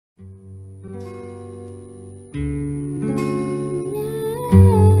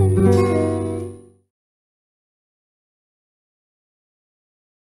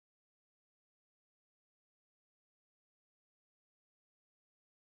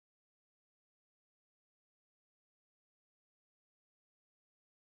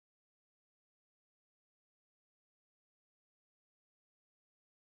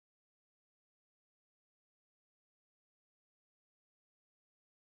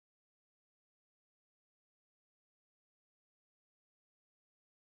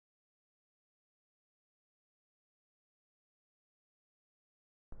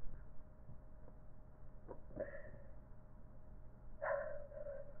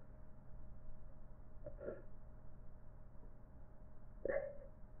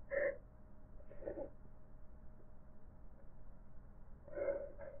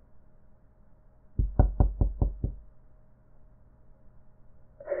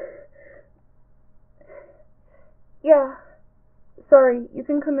Yeah. Sorry, you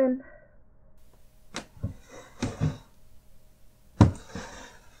can come in.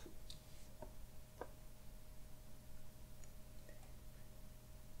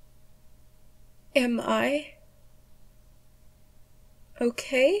 Am I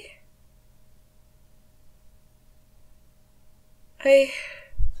okay? I...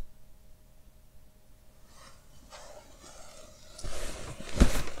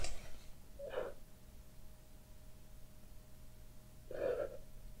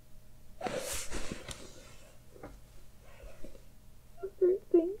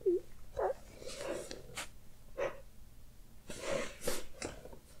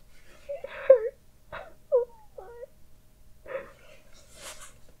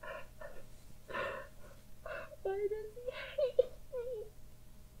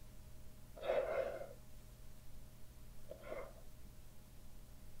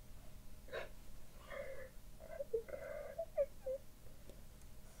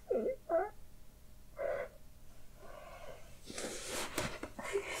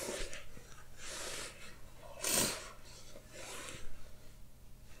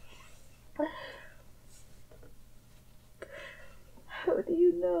 How do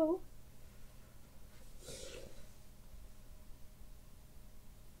you know?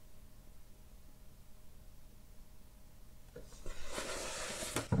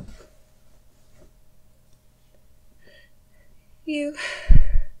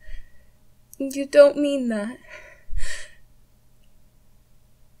 You don't mean that.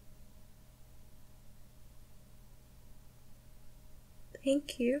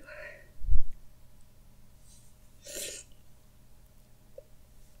 Thank you.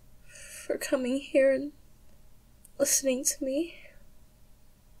 For coming here and listening to me.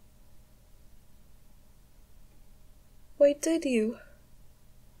 Why did you?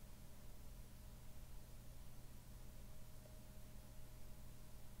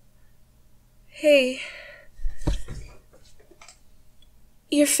 Hey.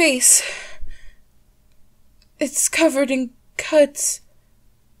 Your face. It's covered in cuts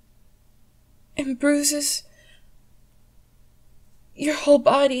and bruises. Your whole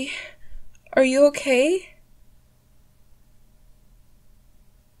body. Are you okay?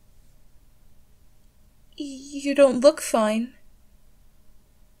 You don't look fine.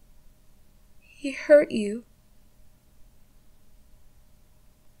 He hurt you.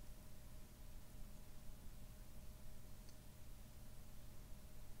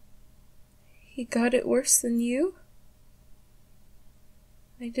 He got it worse than you?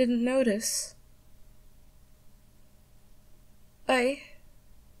 I didn't notice. I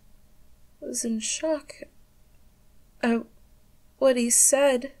was in shock at what he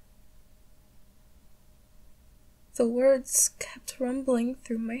said. The words kept rumbling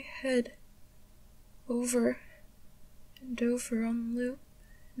through my head, over and over on loop,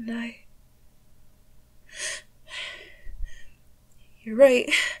 and You're right.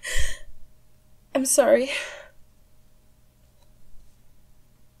 I'm sorry.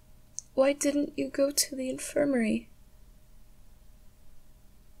 Why didn't you go to the infirmary?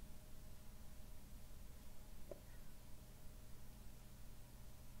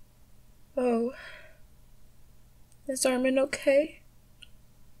 Oh. Is Armin okay?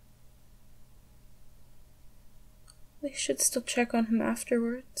 We should still check on him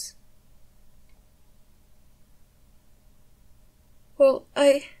afterwards. Well,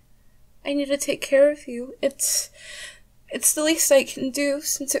 I need to take care of you. It's the least I can do,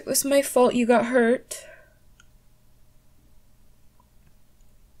 since it was my fault you got hurt.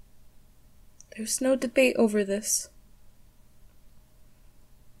 There's no debate over this.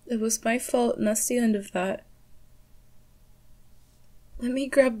 It was my fault, and that's the end of that. Let me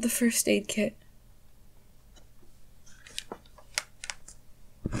grab the first aid kit.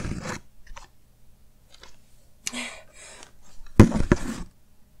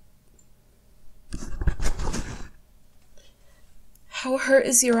 How hurt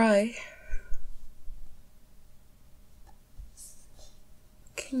is your eye?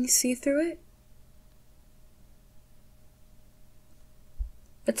 Can you see through it?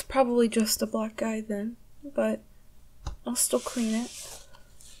 It's probably just a black eye then, but I'll still clean it.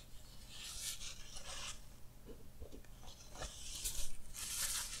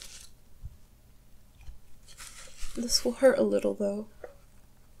 This will hurt a little though.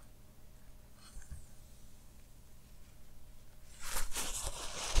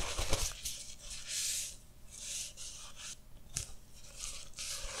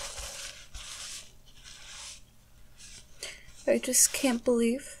 I just can't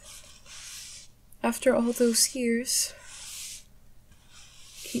believe, after all those years,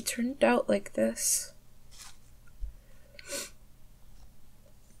 he turned out like this.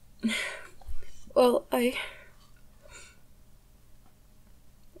 Well,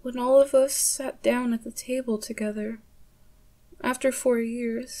 when all of us sat down at the table together, after 4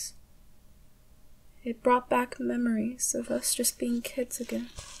 years, it brought back memories of us just being kids again.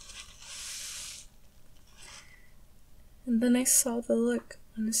 And then I saw the look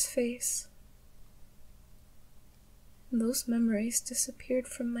on his face, and those memories disappeared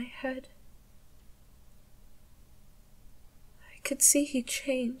from my head. I could see he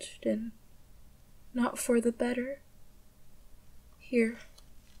changed, and not for the better. Here,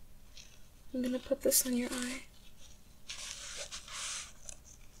 I'm gonna put this on your eye.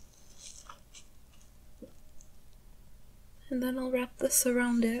 And then I'll wrap this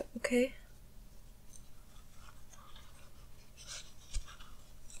around it, okay?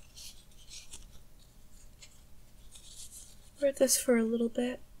 Wear this for a little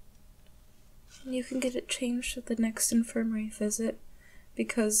bit, and you can get it changed at the next infirmary visit,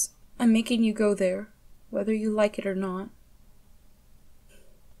 because I'm making you go there, whether you like it or not.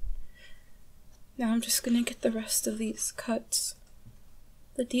 Now I'm just gonna get the rest of these cuts.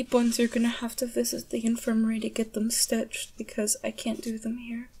 The deep ones you're gonna have to visit the infirmary to get them stitched, because I can't do them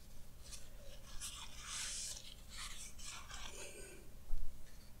here.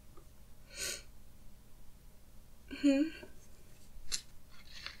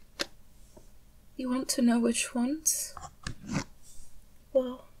 You want to know which ones?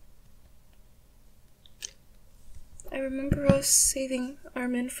 Well, I remember us saving our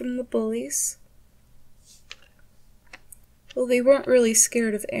men from the bullies. Well, they weren't really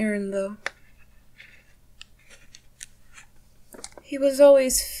scared of Eren, though. He was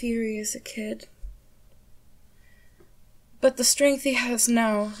always fiery as a kid. But the strength he has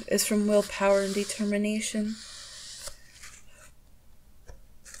now is from willpower and determination,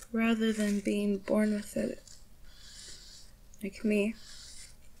 rather than being born with it, like me.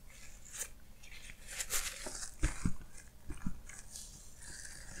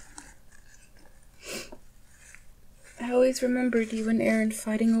 I always remembered you and Eren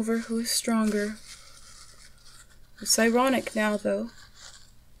fighting over who is stronger. It's ironic now, though,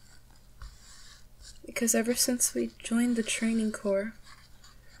 because ever since we joined the training corps,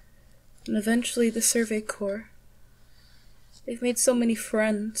 and eventually the survey corps, they've made so many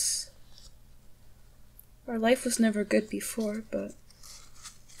friends. Our life was never good before, but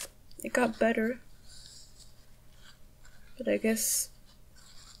it got better. But I guess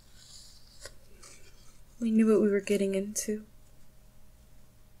we knew what we were getting into.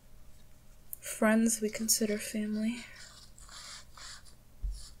 Friends we consider family.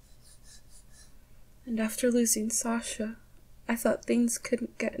 And after losing Sasha, I thought things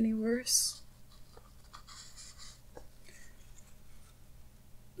couldn't get any worse.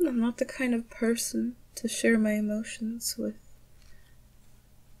 I'm not the kind of person to share my emotions with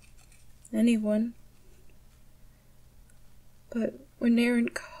anyone. But when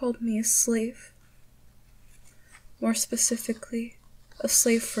Eren called me a slave, more specifically, a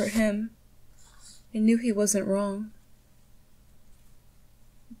slave for him, I knew he wasn't wrong.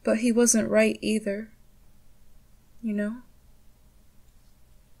 But he wasn't right either, you know?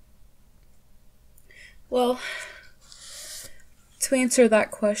 Well, to answer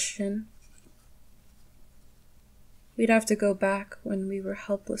that question, we'd have to go back when we were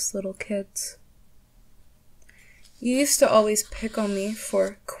helpless little kids. You used to always pick on me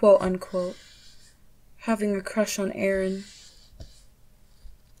for, quote-unquote, having a crush on Eren,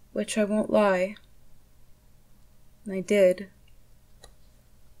 which I won't lie, I did.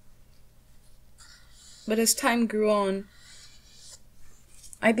 But as time grew on,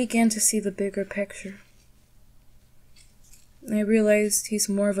 I began to see the bigger picture. I realized he's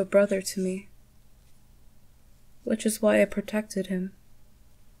more of a brother to me, which is why I protected him.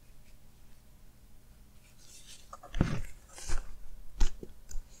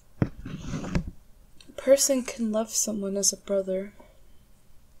 A person can love someone as a brother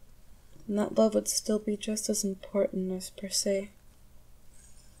and that love would still be just as important as, per se,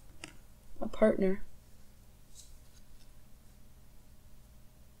 a partner.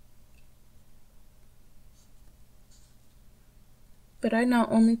 But I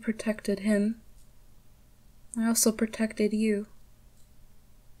not only protected him, I also protected you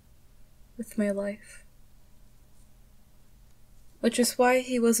with my life. Which is why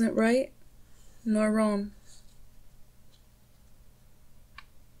he wasn't right nor wrong.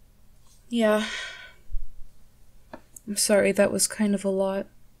 Yeah. I'm sorry, that was kind of a lot.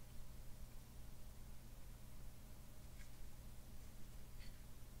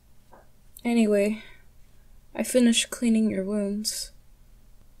 Anyway, I finished cleaning your wounds.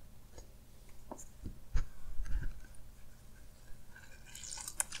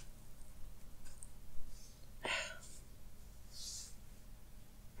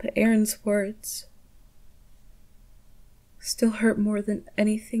 But Eren's words still hurt more than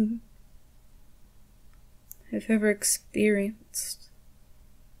anything I've ever experienced.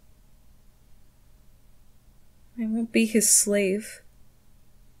 I won't be his slave.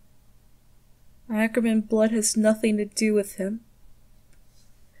 My Ackerman blood has nothing to do with him.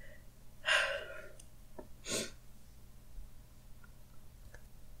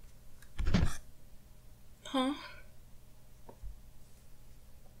 Huh?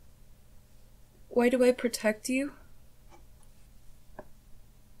 Why do I protect you?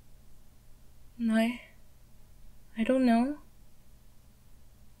 I don't know.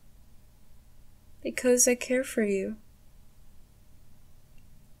 Because I care for you.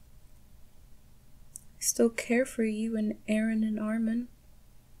 I still care for you and Eren and Armin.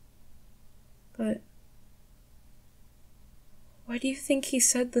 But why do you think he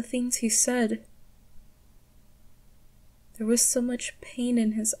said the things he said? There was so much pain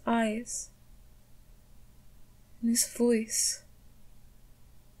in his eyes, in his voice.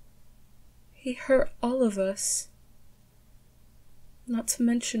 He hurt all of us. Not to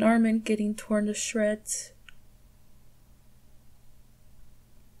mention Armin getting torn to shreds.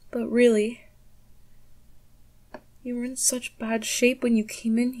 But really, you were in such bad shape when you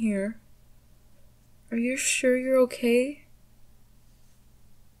came in here. Are you sure you're okay?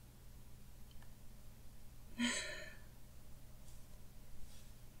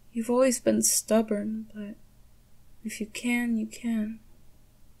 You've always been stubborn, but if you can, you can.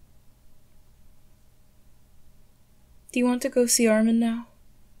 Do you want to go see Armin now?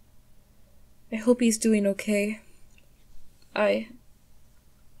 I hope he's doing okay. I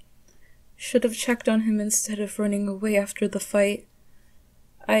should have checked on him instead of running away after the fight.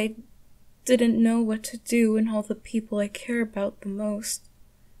 I didn't know what to do when all the people I care about the most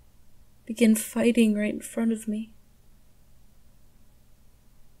began fighting right in front of me.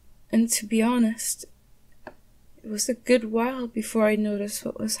 And to be honest, it was a good while before I noticed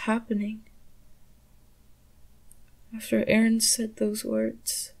what was happening. After Eren said those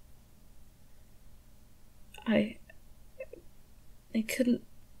words, I couldn't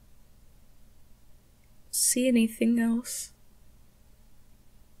see anything else.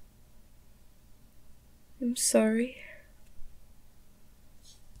 I'm sorry.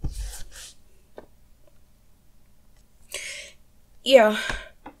 Yeah,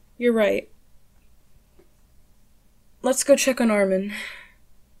 you're right. Let's go check on Armin.